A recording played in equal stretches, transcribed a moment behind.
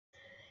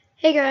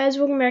Hey guys,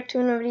 welcome back to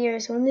another video.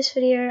 So in this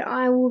video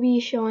I will be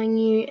showing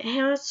you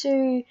how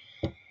to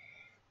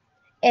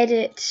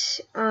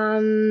edit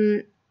YouTube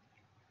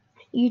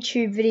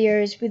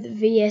videos with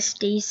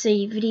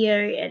VSDC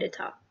video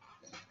editor.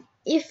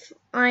 If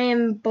I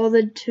am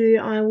bothered to,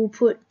 I will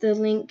put the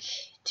link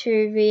to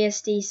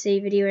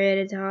VSDC video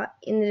editor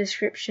in the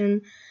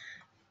description.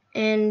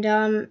 And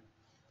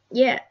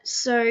yeah,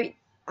 so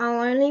I'll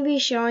only be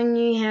showing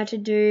you how to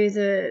do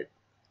the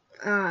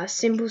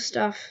simple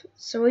stuff.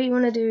 So what you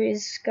want to do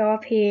is go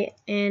up here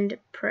and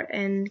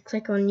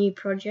click on new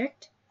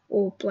project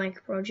or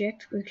blank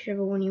project,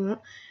 whichever one you want.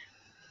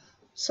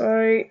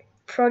 So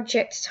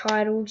project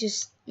title,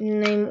 just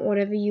name it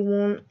whatever you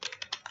want.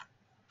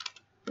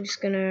 I'm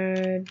just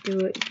gonna do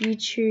it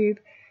YouTube.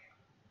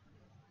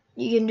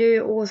 You can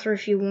do author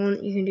if you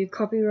want, you can do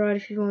copyright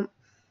if you want.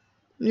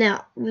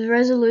 Now with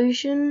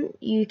resolution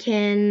you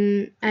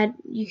can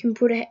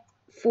put a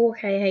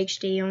 4K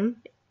HD on.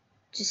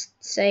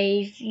 Just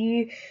say if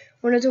you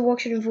wanted to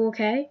watch it in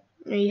 4K,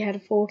 or you had a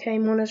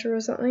 4K monitor or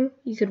something,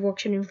 you could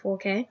watch it in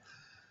 4K.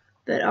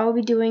 But I'll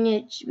be doing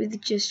it with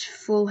just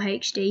full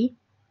HD.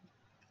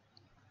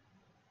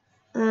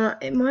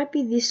 It might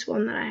be this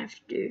one that I have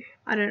to do.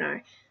 I don't know.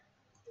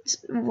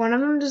 One of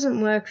them doesn't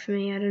work for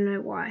me. I don't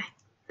know why.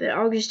 But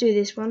I'll just do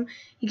this one.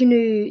 You can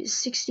do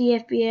 60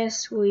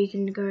 FPS, or you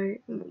can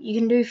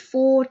do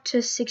 4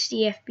 to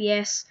 60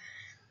 FPS.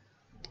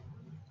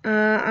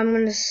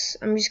 I'm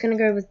just gonna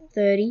go with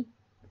 30.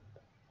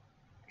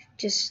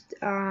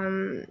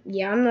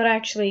 Yeah, I'm not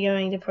actually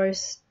going to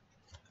post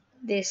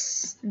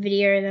this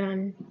video that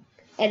I'm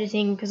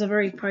editing because I've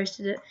already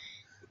posted it.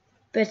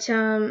 But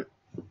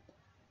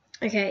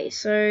okay,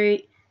 so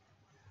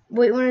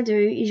what you want to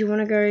do is you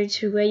want to go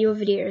to where your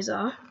videos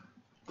are.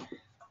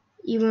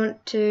 You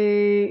want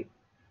to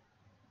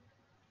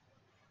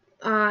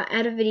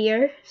add a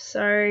video.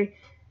 So I'm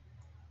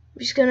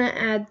just gonna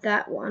add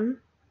that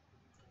one.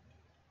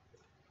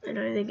 I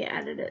don't think it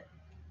added it.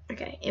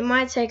 Okay, it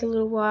might take a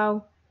little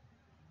while,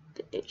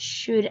 but it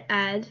should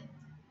add.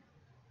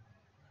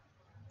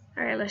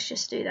 Alright, let's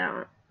just do that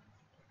one.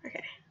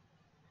 Okay.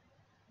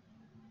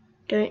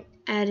 Don't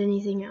add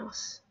anything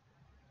else.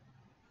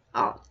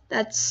 Oh,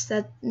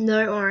 don't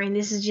worry,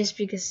 this is just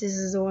because this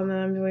is the one that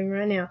I'm doing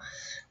right now.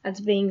 That's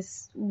being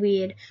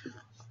weird.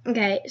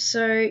 Okay,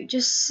 so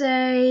just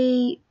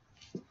say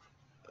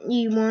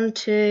you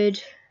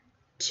wanted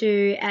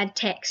to add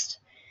text.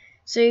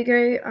 So you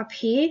go up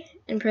here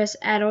and press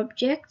add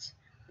object.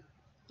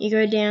 You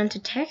go down to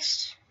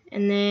text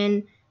and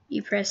then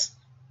you press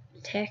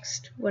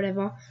text,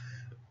 whatever.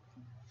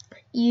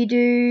 You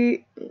do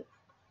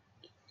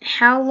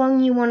how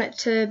long you want it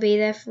to be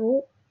there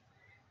for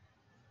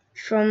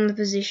from the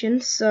position.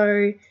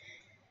 So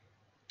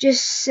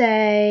just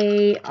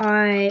say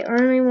I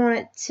only want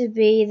it to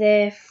be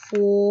there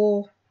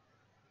for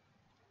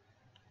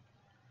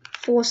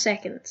 4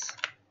 seconds.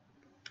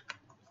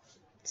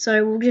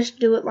 So we'll just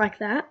do it like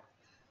that.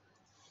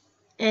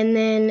 And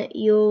then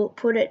you'll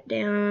put it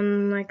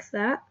down like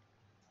that.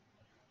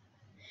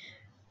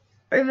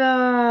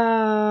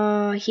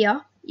 Over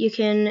here, you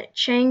can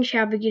change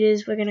how big it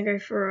is. We're going to go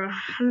for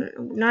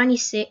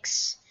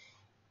 96.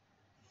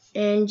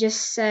 And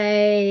just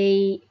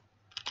say,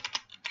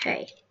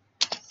 hey,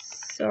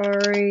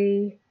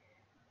 sorry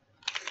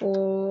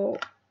for,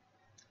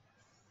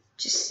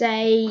 just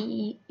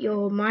say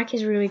your mic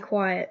is really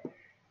quiet.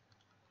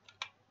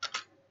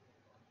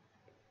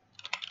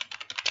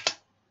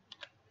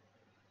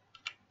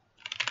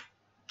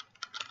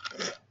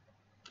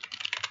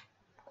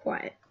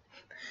 Quiet.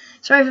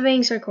 Sorry for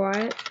being so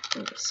quiet.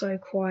 So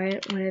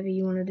quiet, whatever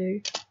you want to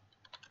do.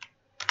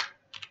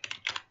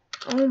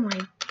 Oh my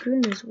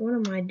goodness, what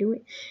am I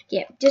doing?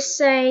 Yeah, just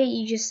say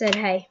you just said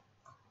hey.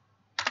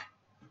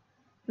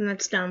 And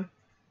that's done.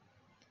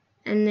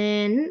 And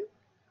then,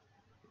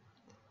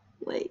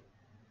 wait.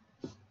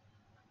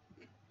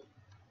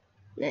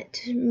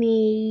 Let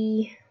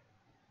me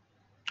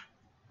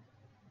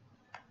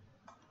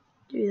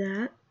do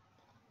that.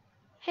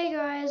 Hey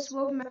guys,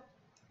 welcome back.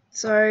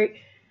 So,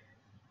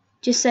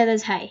 just say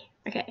there's hey.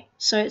 Okay,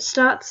 so it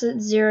starts at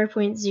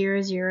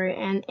 0.00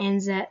 and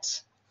ends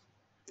at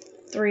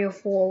 3 or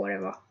 4,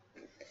 whatever.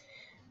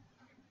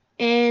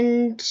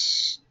 And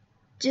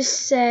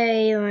just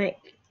say like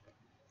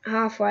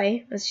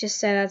halfway, let's just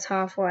say that's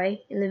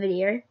halfway in the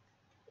video.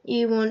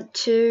 You want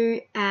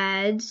to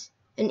add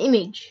an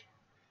image.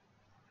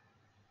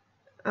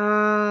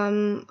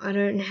 I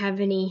don't have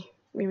any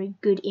really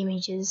good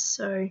images,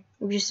 so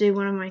we'll just do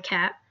one of my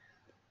cat.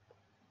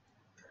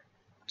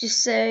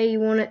 Just say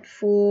you want it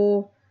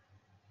for,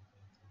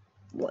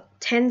 what,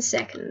 10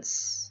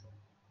 seconds.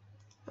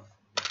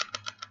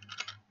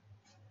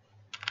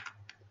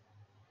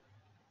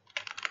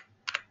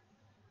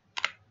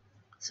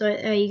 So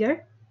there you go.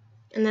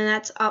 And then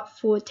that's up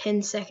for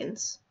 10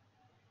 seconds.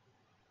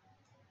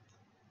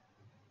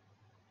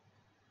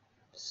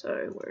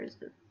 So where is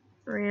it?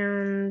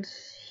 Around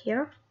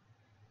here?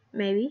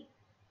 Maybe.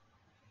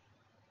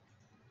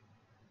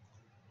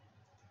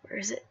 Where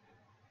is it?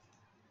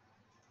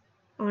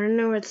 I want to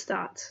know where it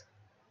starts.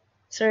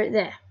 So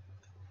there.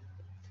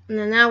 And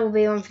then that will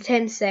be on for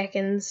 10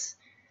 seconds.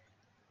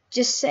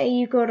 Just say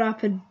you got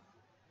up a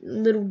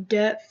little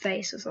dirt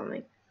face or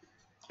something.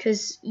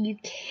 Because you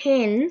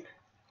can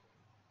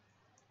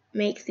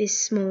make this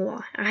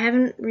smaller. I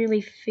haven't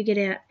really figured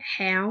out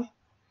how.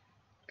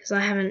 Because I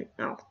haven't,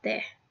 oh,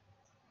 there.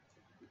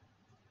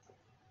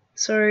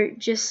 So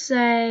just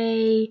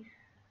say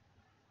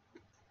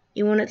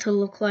you want it to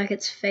look like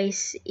its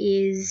face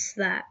is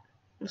that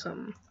or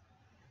something.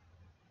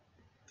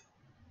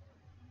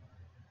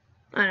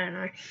 I don't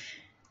know.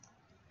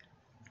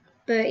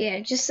 But yeah,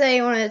 just say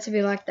you want it to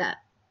be like that.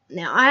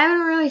 Now, I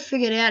haven't really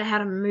figured out how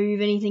to move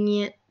anything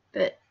yet,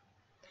 but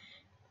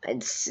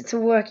it's a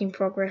work in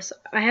progress.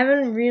 I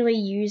haven't really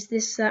used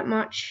this that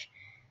much.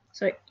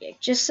 So yeah,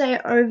 just say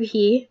over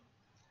here.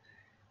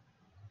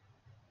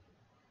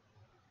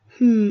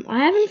 I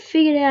haven't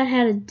figured out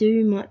how to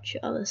do much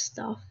other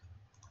stuff.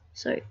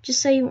 So just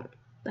say you want,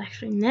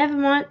 actually, never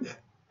mind.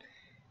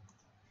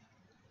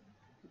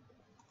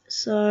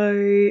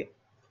 So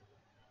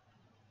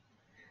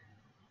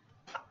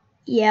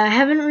yeah, I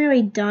haven't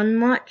really done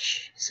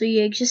much. So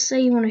yeah, just say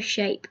you want a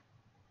shape.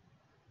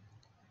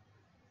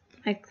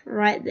 Like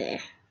right there.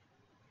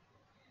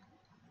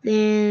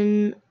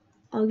 Then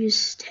I'll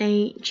just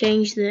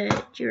change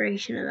the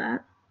duration of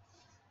that.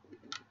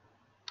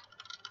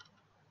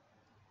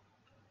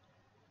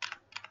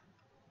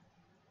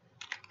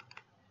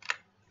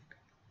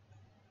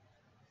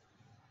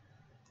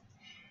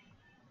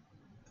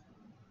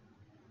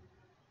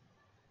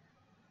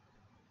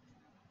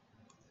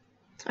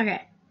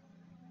 Okay.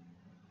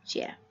 So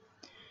yeah.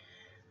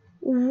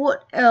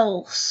 What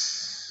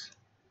else?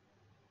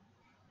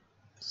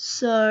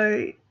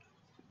 So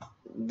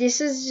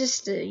this is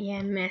just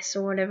a mess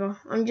or whatever.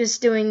 I'm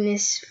just doing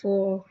this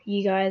for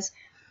you guys.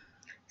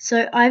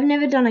 So I've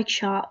never done a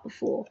chart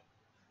before.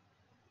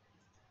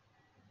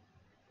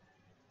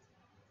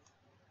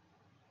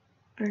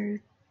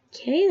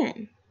 Okay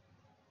then.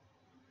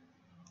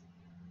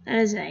 That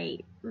is a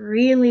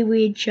really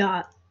weird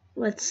chart.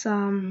 Let's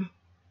not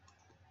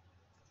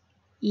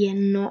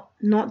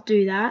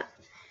do that.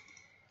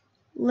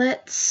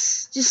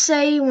 Let's just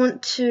say you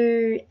want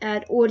to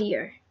add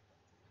audio.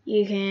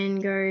 You can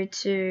go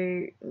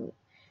to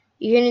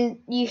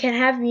you can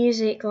have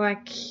music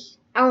like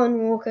Alan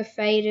Walker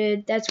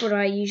Faded. That's what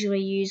I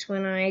usually use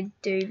when I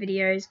do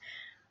videos.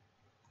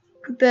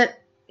 But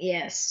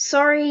yes,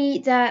 sorry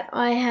that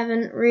I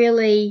haven't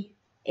really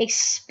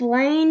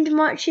explained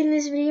much in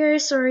this video.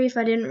 Sorry if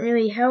I didn't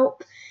really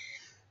help.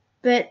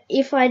 But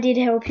if I did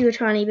help you a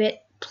tiny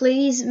bit,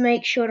 please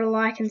make sure to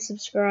like and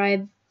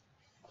subscribe.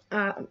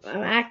 I'm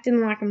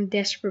acting like I'm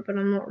desperate, but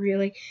I'm not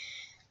really.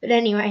 But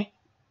anyway,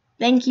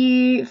 thank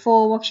you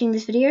for watching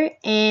this video,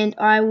 and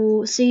I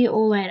will see you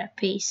all later.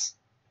 Peace.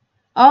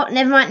 Oh,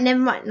 never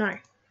mind, no.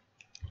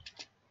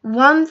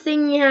 One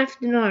thing you have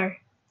to know.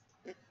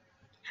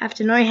 Have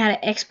to know how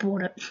to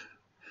export it.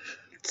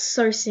 It's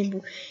so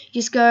simple.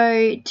 You just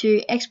go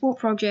to export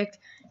project,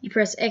 you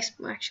press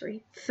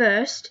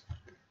first,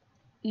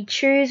 you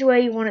choose where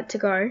you want it to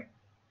go,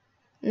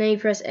 and then you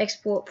press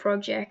export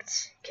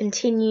project,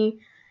 continue,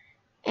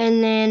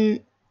 and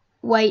then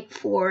wait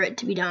for it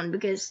to be done,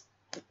 because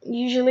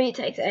usually it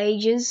takes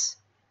ages.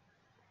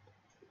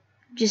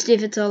 Just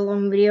if it's a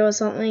long video or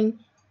something,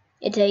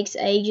 it takes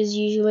ages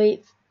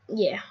usually.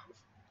 Yeah.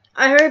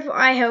 I hope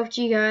I helped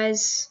you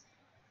guys.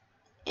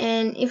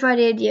 And if I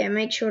did, yeah,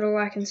 make sure to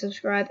like and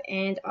subscribe,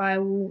 and I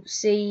will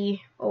see you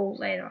all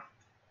later.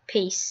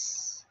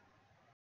 Peace.